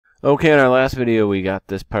Okay, in our last video, we got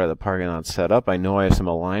this part of the parking lot set up. I know I have some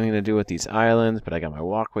aligning to do with these islands, but I got my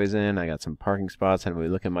walkways in, I got some parking spots, and when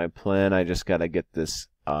we look at my plan, I just got to get this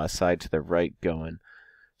side to the right going.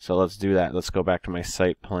 So let's do that. Let's go back to my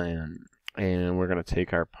site plan, and we're going to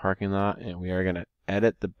take our parking lot, and we are going to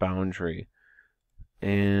edit the boundary.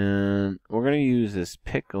 And we're going to use this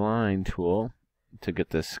pick line tool to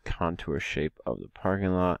get this contour shape of the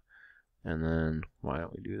parking lot. And then, why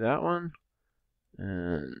don't we do that one?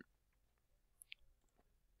 And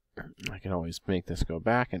I can always make this go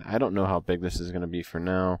back, and I don't know how big this is going to be for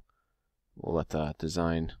now. We'll let the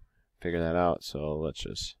design figure that out. So let's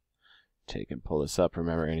just take and pull this up.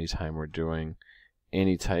 Remember, anytime we're doing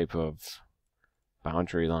any type of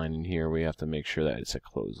boundary line in here, we have to make sure that it's a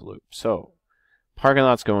closed loop. So parking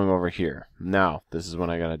lot's going over here. Now, this is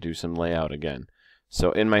when I got to do some layout again.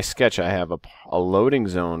 So in my sketch, I have a loading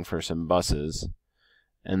zone for some buses,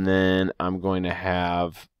 and then I'm going to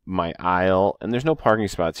have my aisle, and there's no parking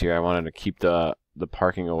spots here. I wanted to keep the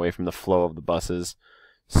parking away from the flow of the buses.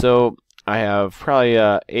 So I have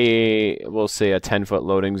probably we'll say a 10-foot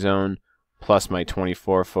loading zone plus my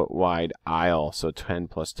 24-foot wide aisle. So 10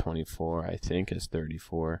 plus 24, I think, is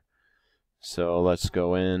 34. So let's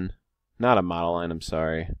go in, not a model line, I'm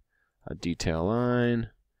sorry, a detail line,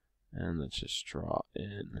 and let's just draw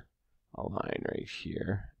in a line right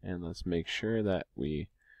here, and let's make sure that we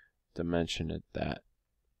dimension it that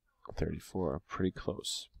 34, pretty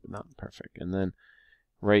close, but not perfect. And then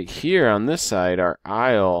right here on this side, our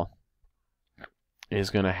aisle is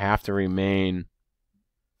going to have to remain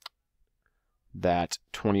that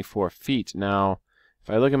 24 feet. Now, if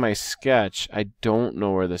I look at my sketch, I don't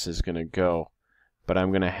know where this is going to go, but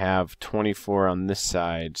I'm going to have 24 on this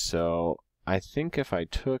side. So I think if I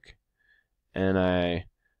took and I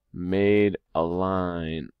made a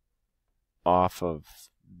line off of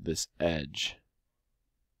this edge,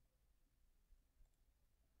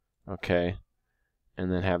 okay,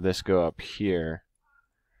 and then have this go up here,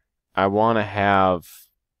 I want to have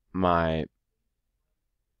my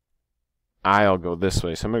aisle go this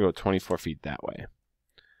way, so I'm going to go 24 feet that way.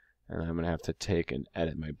 And I'm going to have to take and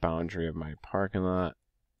edit my boundary of my parking lot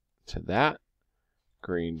to that.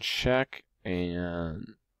 Green check,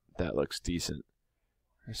 and that looks decent.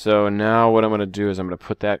 So now what I'm going to do is I'm going to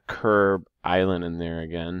put that curb island in there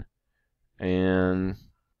again. And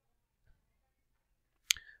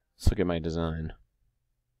let's look at my design.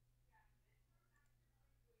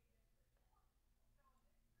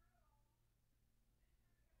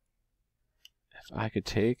 If I could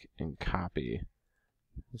take and copy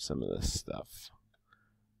some of this stuff.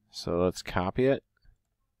 So let's copy it.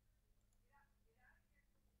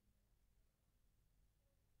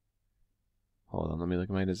 Hold on, let me look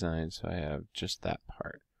at my design so I have just that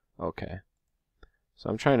part. Okay. So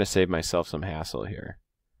I'm trying to save myself some hassle here.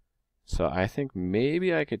 So I think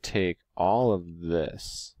maybe I could take all of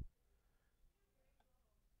this,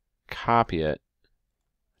 copy it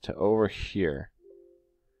to over here.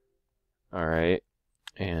 Alright,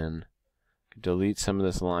 and delete some of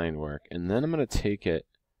this line work. And then I'm going to take it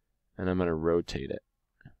and I'm going to rotate it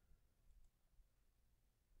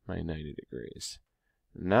by 90 degrees.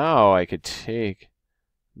 Now I could take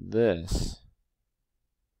this,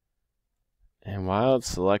 and while it's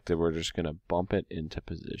selected, we're just going to bump it into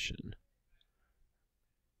position.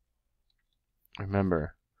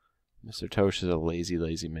 Remember, Mr. Tosh is a lazy,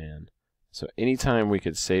 lazy man. So anytime we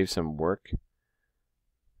could save some work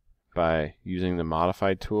by using the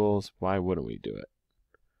modified tools, why wouldn't we do it?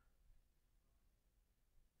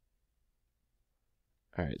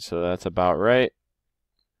 Alright, so that's about right.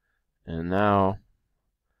 And now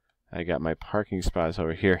I got my parking spots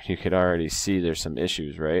over here. You could already see there's some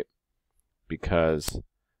issues, right? Because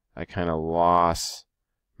I kind of lost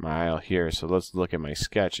my aisle here. So let's look at my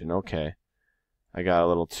sketch, and okay, I got a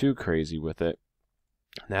little too crazy with it.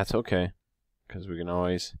 And that's okay, because we can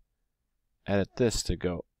always edit this to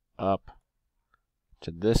go up to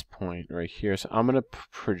this point right here. So I'm going to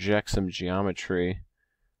project some geometry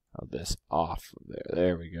of this off of there.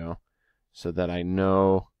 There we go. So that I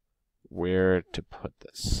know where to put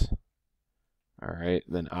this. Alright,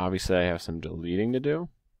 then obviously I have some deleting to do.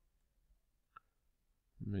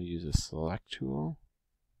 I'm going to use the select tool.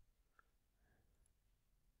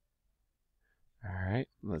 Alright,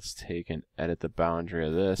 let's take and edit the boundary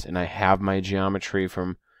of this. And I have my geometry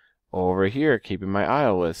from over here, keeping my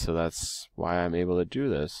aisle width, so that's why I'm able to do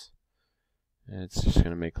this. And it's just going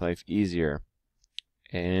to make life easier.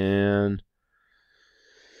 And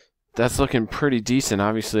that's looking pretty decent.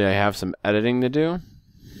 Obviously I have some editing to do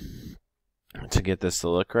to get this to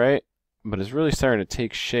look right, but it's really starting to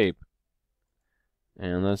take shape.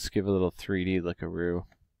 And let's give a little 3D lookaroo.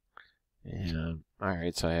 And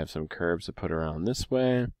alright, so I have some curbs to put around this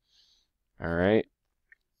way. Alright.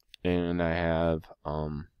 And I have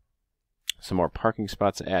some more parking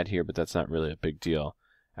spots to add here, but that's not really a big deal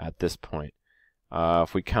at this point.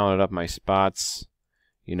 If we counted up my spots,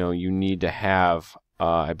 you know, you need to have,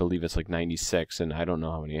 I believe it's like 96, and I don't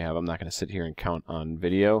know how many you have. I'm not going to sit here and count on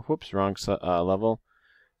video. Whoops, wrong level.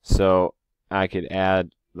 So I could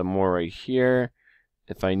add the more right here.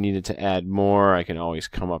 If I needed to add more, I can always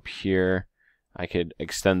come up here. I could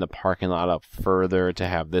extend the parking lot up further to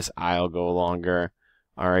have this aisle go longer.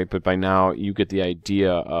 Alright, but by now you get the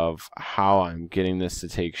idea of how I'm getting this to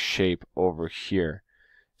take shape over here.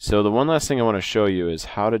 So the one last thing I want to show you is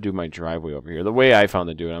how to do my driveway over here. The way I found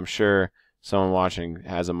to do it. I'm sure someone watching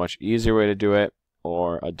has a much easier way to do it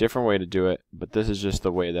or a different way to do it, but this is just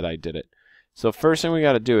the way that I did it. So first thing we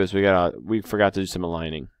got to do is we forgot to do some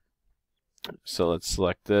aligning. So let's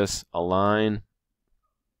select this, align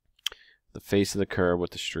the face of the curb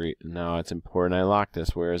with the street. And now it's important I lock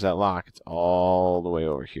this. Where is that lock? It's all the way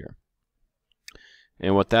over here.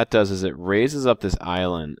 And what that does is it raises up this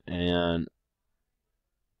island. And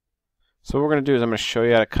so what we're going to do is I'm going to show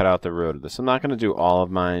you how to cut out the road of this. I'm not going to do all of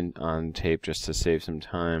mine on tape just to save some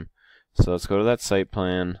time. So let's go to that site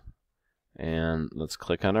plan and let's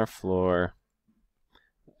click on our floor,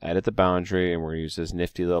 edit the boundary, and we're going to use this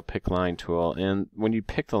nifty little pick line tool. And when you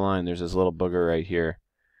pick the line, there's this little booger right here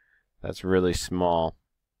that's really small.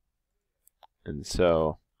 And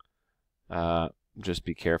so just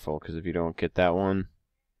be careful, because if you don't get that one,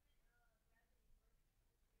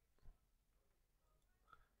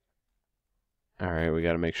 alright, we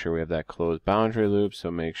got to make sure we have that closed boundary loop, so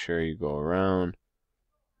make sure you go around.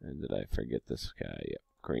 And did I forget this guy? Yep,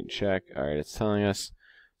 green check. Alright, it's telling us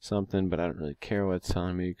something, but I don't really care what it's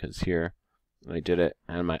telling me, because here I did it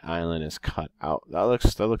and my island is cut out. That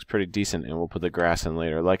looks pretty decent, and we'll put the grass in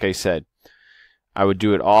later. Like I said, I would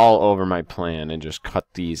do it all over my plan and just cut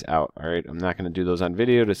these out. Alright, I'm not going to do those on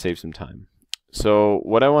video to save some time. So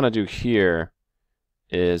what I want to do here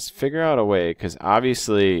is figure out a way, because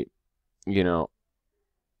obviously, you know,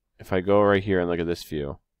 if I go right here and look at this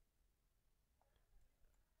view,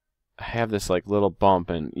 I have this like little bump,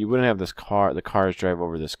 and you wouldn't have the cars drive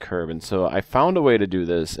over this curb. And so I found a way to do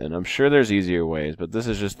this, and I'm sure there's easier ways, but this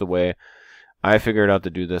is just the way I figured out to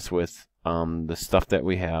do this with the stuff that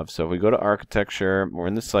we have. So if we go to architecture, we're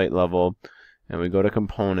in the site level, and we go to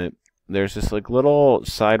component, there's this like little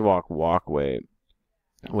sidewalk walkway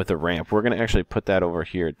with a ramp. We're going to actually put that over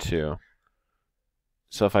here too.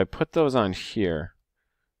 So if I put those on here,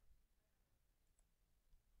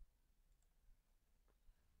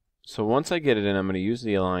 so once I get it in, I'm going to use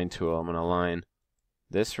the align tool. I'm going to align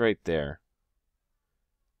this right there.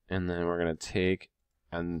 And then we're going to take,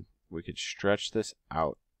 and we could stretch this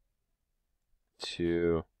out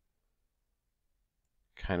to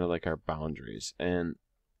kind of like our boundaries. And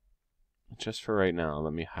just for right now,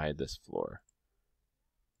 let me hide this floor.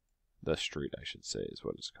 The street, I should say, is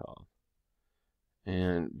what it's called.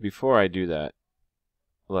 And before I do that,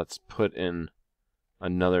 let's put in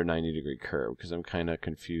another 90-degree curve, because I'm kind of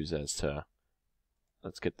confused as to,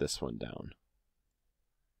 let's get this one down.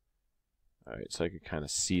 Alright, so I can kind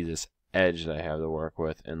of see this edge that I have to work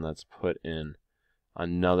with, and let's put in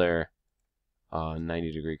another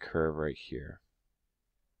 90-degree curve right here.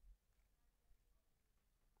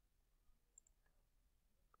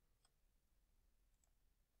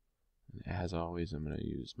 And as always, I'm going to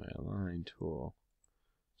use my align tool.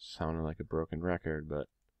 Sounding like a broken record, but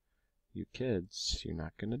you kids, you're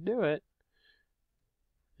not going to do it.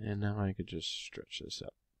 And now I could just stretch this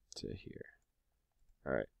up to here.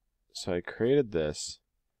 Alright, so I created this,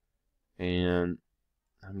 and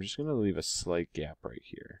I'm just going to leave a slight gap right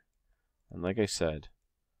here. And like I said,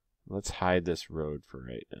 let's hide this road for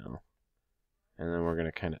right now. And then we're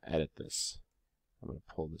going to kind of edit this. I'm going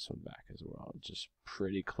to pull this one back as well, just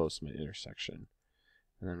pretty close to my intersection.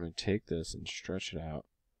 And then I'm going to take this and stretch it out.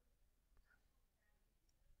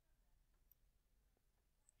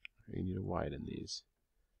 You need to widen these,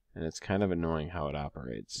 and it's kind of annoying how it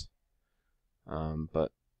operates,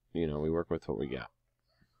 but you know, we work with what we got.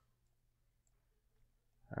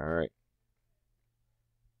 Alright,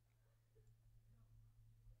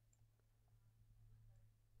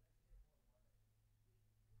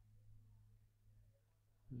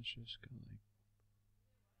 let's just go like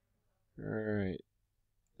right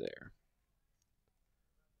there.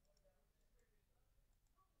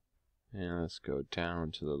 And let's go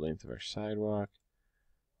down to the length of our sidewalk.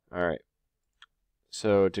 Alright,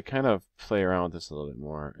 so to kind of play around with this a little bit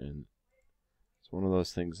more, and it's one of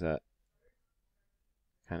those things that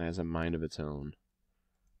kind of has a mind of its own.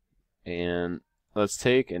 And let's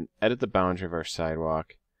take and edit the boundary of our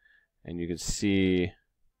sidewalk, and you can see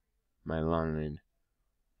my line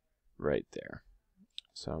right there.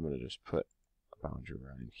 So I'm going to just put a boundary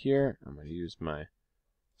line here. I'm going to use my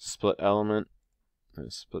split element. I'm going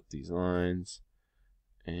to split these lines,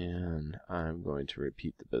 and I'm going to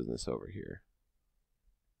repeat the business over here.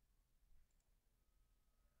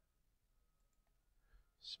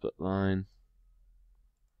 Split line.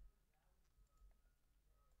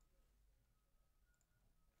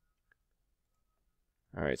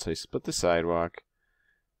 Alright, so I split the sidewalk,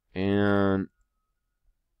 and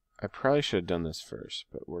I probably should have done this first,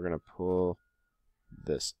 but we're going to pull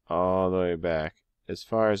this all the way back as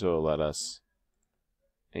far as it will let us,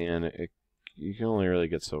 and you can only really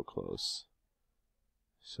get so close.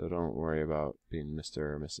 So don't worry about being Mr.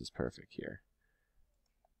 or Mrs. Perfect here,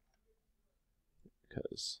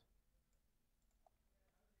 because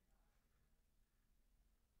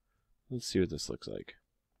let's see what this looks like.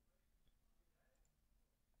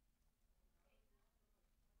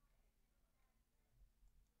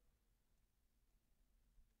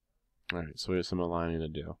 Alright, so we have some aligning to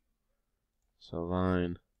do. So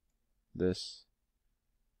align this.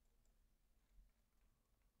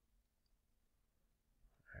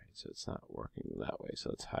 Alright, so it's not working that way. So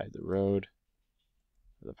let's hide the road,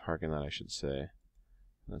 or the parking lot I should say.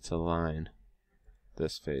 Let's align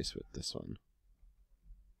this face with this one.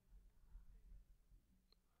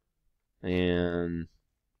 And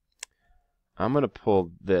I'm going to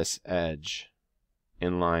pull this edge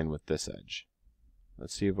in line with this edge.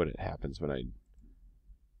 Let's see what it happens when I...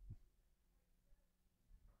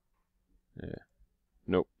 Yeah.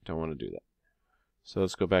 Nope, don't want to do that. So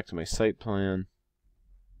let's go back to my site plan.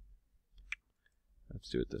 Let's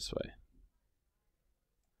do it this way.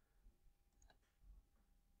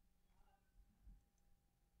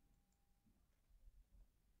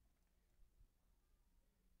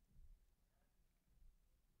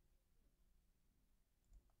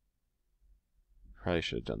 Probably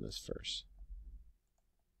should have done this first.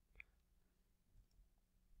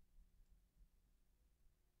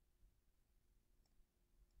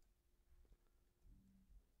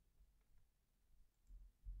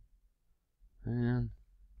 And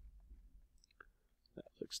that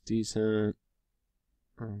looks decent.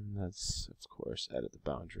 Let's, of course, edit the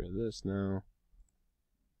boundary of this now.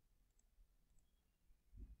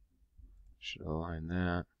 Should align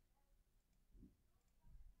that.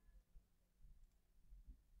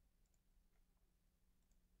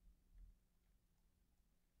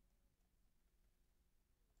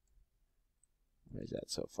 Why is that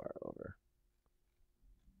so far over?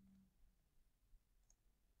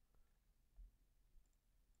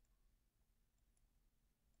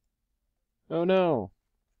 Oh no!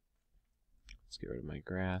 Let's get rid of my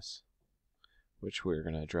grass, which we're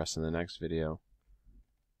going to address in the next video.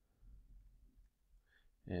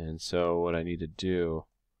 And so what I need to do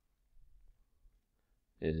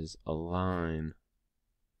is align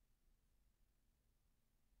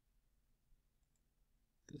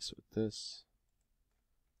this with this.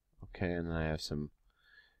 Okay, and then I have some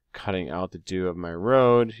cutting out to do of my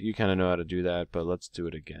road. You kind of know how to do that, but let's do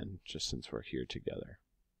it again, just since we're here together.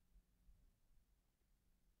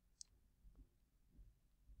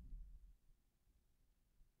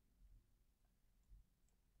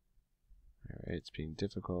 Alright, it's being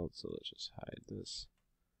difficult, so let's just hide this.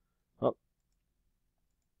 Oh.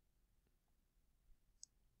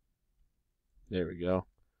 There we go.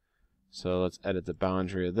 So let's edit the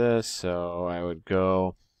boundary of this. So I would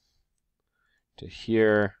go to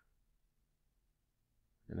here,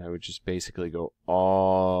 and I would just basically go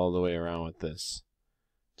all the way around with this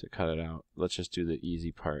to cut it out. Let's just do the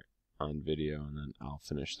easy part on video, and then I'll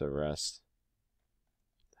finish the rest.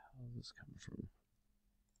 Where the hell is this coming from?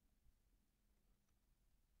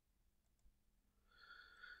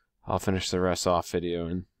 I'll finish the rest off video,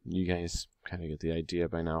 and you guys kind of get the idea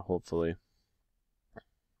by now, hopefully.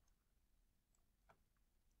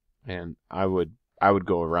 And I would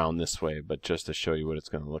go around this way, but just to show you what it's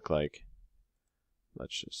going to look like,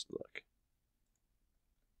 let's just look.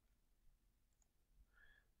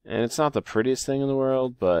 And it's not the prettiest thing in the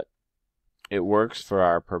world, but it works for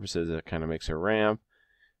our purposes. It kind of makes a ramp.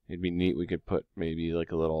 It'd be neat. We could put maybe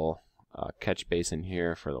like a little catch basin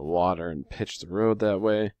here for the water and pitch the road that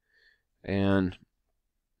way. And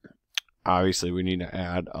obviously we need to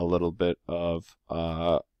add a little bit of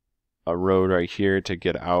a road right here to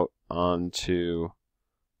get out onto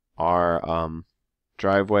our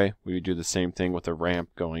driveway. We would do the same thing with a ramp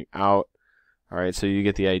going out. Alright, so you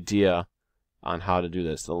get the idea on how to do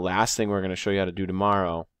this. The last thing we're going to show you how to do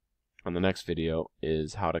tomorrow on the next video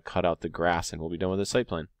is how to cut out the grass, and we'll be done with the site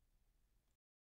plan.